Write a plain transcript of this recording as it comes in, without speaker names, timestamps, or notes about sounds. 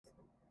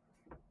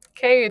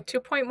Okay,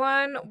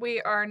 2.1,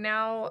 we are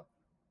now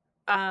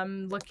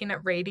looking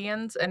at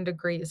radians and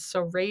degrees.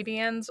 So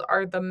radians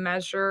are the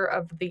measure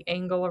of the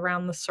angle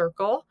around the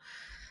circle.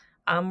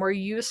 We're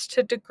used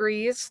to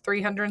degrees,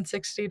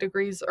 360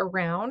 degrees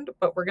around,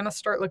 but we're going to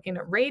start looking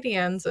at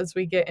radians as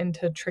we get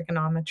into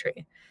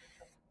trigonometry.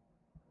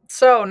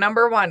 So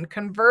number one,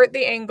 convert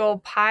the angle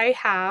pi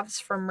halves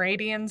from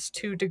radians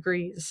to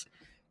degrees.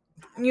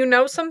 You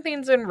know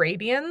something's in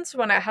radians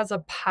when it has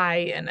a pi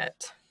in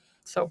it.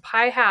 So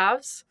pi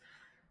halves.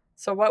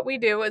 So what we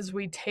do is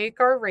we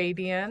take our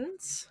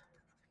radians,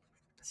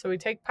 so we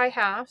take pi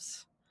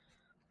halves,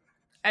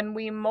 and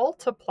we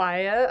multiply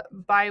it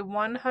by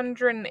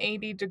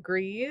 180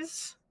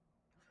 degrees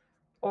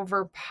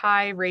over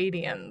pi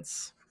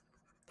radians.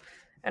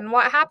 And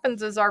what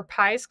happens is our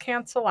pi's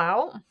cancel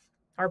out,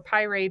 our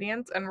pi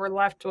radians, and we're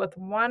left with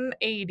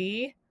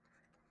 180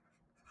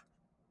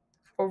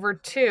 over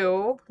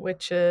 2,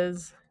 which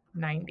is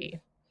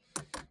 90.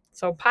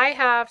 So pi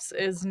halves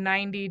is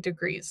 90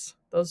 degrees.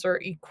 Those are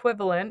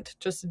equivalent,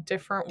 just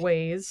different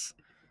ways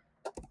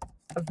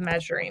of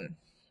measuring.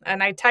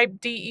 And I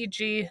typed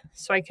DEG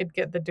so I could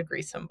get the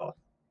degree symbol.